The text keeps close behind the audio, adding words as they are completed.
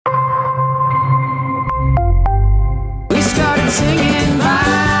singing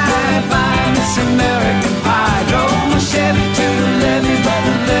bye, bye, Miss American Pie. Drove my Chevy to the levee, but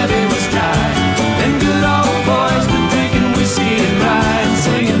the levee was dry. Them good old boys were drinking whiskey and rye and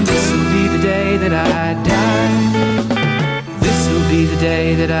singing, this'll be the day that I die. This'll be the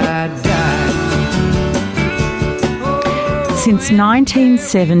day that I die. Since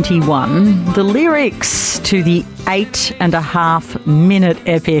 1971, the lyrics to the 8.5-minute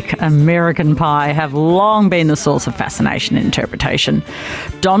epic American Pie have long been the source of fascination and interpretation.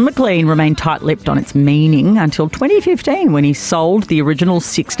 Don McLean remained tight-lipped on its meaning until 2015 when he sold the original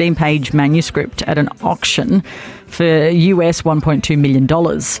 16-page manuscript at an auction for US $1.2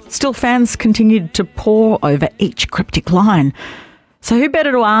 million. Still, fans continued to pore over each cryptic line. So who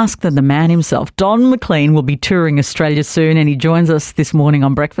better to ask than the man himself? Don McLean will be touring Australia soon, and he joins us this morning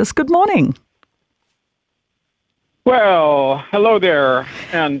on Breakfast. Good morning. Well, hello there.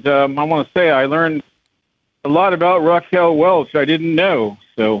 And I want to say I learned a lot about Raquel Welch I didn't know.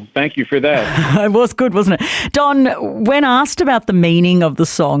 So thank you for that. It was good, wasn't it? Don, when asked about the meaning of the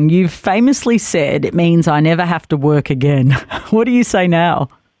song, you famously said it means I never have to work again. What do you say now?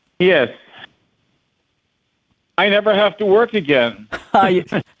 Yes. I never have to work again.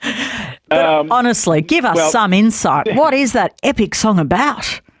 But honestly, give us some insight. What is that epic song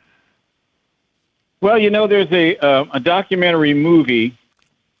about? Well, you know, there's a documentary movie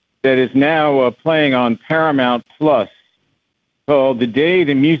that is now playing on Paramount Plus called The Day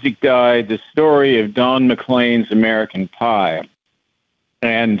the Music Died, the story of Don McLean's American Pie.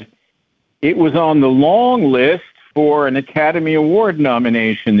 And it was on the long list for an Academy Award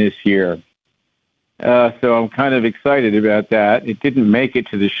nomination this year. So I'm kind of excited about that. It didn't make it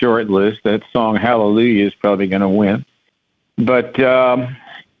to the short list. That song, Hallelujah, is probably going to win. But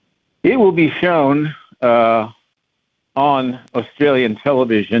it will be shown on Australian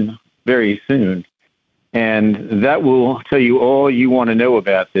television very soon. And that will tell you all you want to know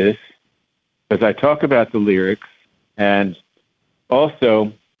about this, because I talk about the lyrics. And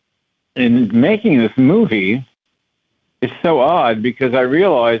also, in making this movie, it's so odd because I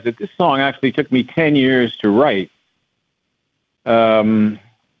realized that this song actually took me 10 years to write.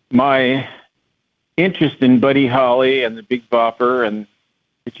 My interest in Buddy Holly and the Big Bopper and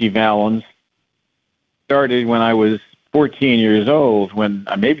Ritchie Valens started when I was 14 years old, when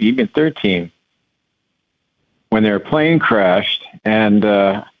maybe even 13, when their plane crashed. And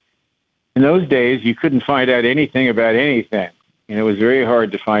in those days, you couldn't find out anything about anything. And it was very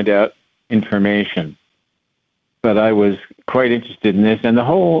hard to find out information. But I was quite interested in this. And the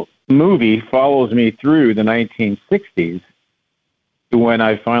whole movie follows me through the 1960s to when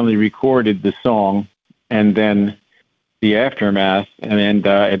I finally recorded the song and then the aftermath. And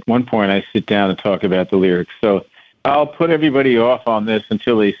at one point, I sit down and talk about the lyrics. So I'll put everybody off on this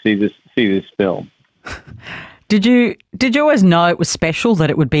until they see this film. Did you always know it was special, that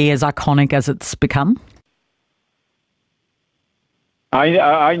it would be as iconic as it's become?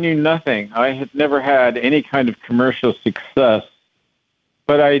 I knew nothing. I had never had any kind of commercial success,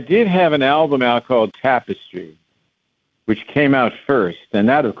 but I did have an album out called Tapestry, which came out first, and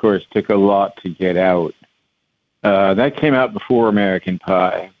that, of course, took a lot to get out. That came out before American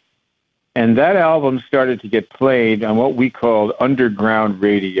Pie, and that album started to get played on what we called underground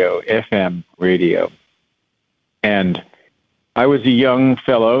radio, FM radio. And I was a young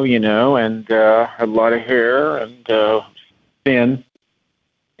fellow, you know, and had a lot of hair and thin.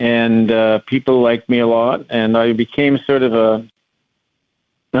 And people liked me a lot, and I became sort of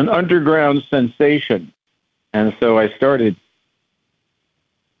an underground sensation. And so I started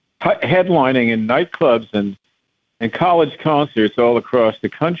headlining in nightclubs and college concerts all across the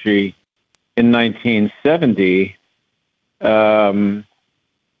country in 1970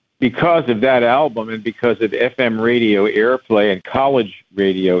 because of that album and because of FM radio airplay and college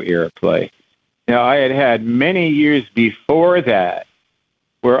radio airplay. Now, I had many years before that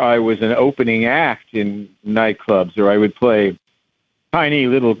where I was an opening act in nightclubs, or I would play tiny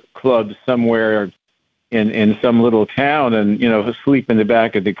little clubs somewhere in some little town and, you know, sleep in the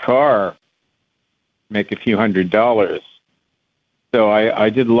back of the car, make a few $100s. So I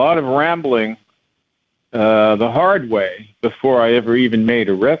did a lot of rambling the hard way before I ever even made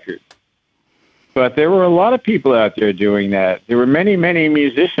a record. But there were a lot of people out there doing that. There were many, many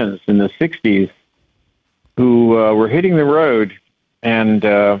musicians in the 60s who were hitting the road, and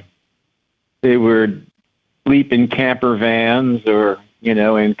they would sleep in camper vans or, you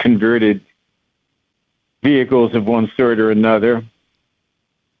know, in converted vehicles of one sort or another.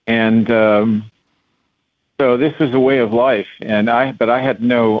 And so this was a way of life. But I had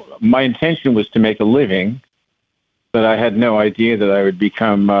my intention was to make a living, but I had no idea that I would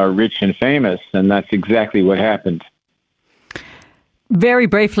become rich and famous. And that's exactly what happened. Very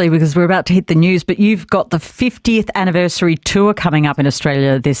briefly, because we're about to hit the news, but you've got the 50th anniversary tour coming up in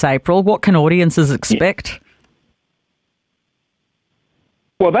Australia this April. What can audiences expect?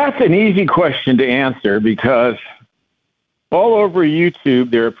 Well, that's an easy question to answer because all over YouTube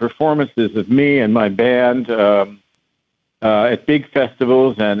there are performances of me and my band at big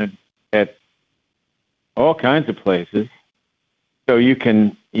festivals and at all kinds of places. So you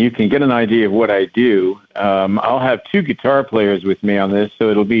can get an idea of what I do. I'll have 2 guitar players with me on this, so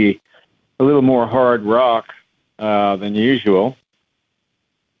it'll be a little more hard rock than usual.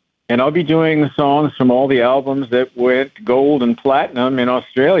 And I'll be doing songs from all the albums that went gold and platinum in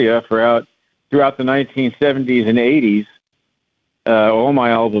Australia throughout the 1970s and 80s. All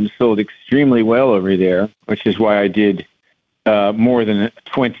my albums sold extremely well over there, which is why I did more than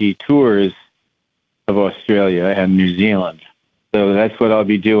 20 tours of Australia and New Zealand. So that's what I'll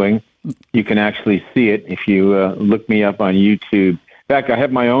be doing. You can actually see it if you look me up on YouTube. In fact, I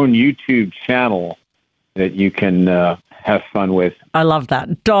have my own YouTube channel that you can have fun with. I love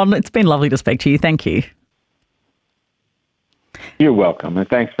that. Don, it's been lovely to speak to you. Thank you. You're welcome, and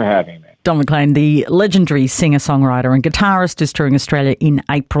thanks for having me. Don McLean, the legendary singer-songwriter and guitarist, is touring Australia in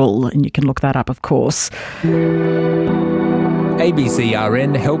April, and you can look that up, of course.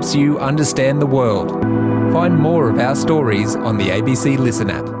 ABCRN helps you understand the world. Find more of our stories on the ABC Listen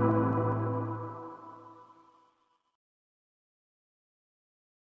app.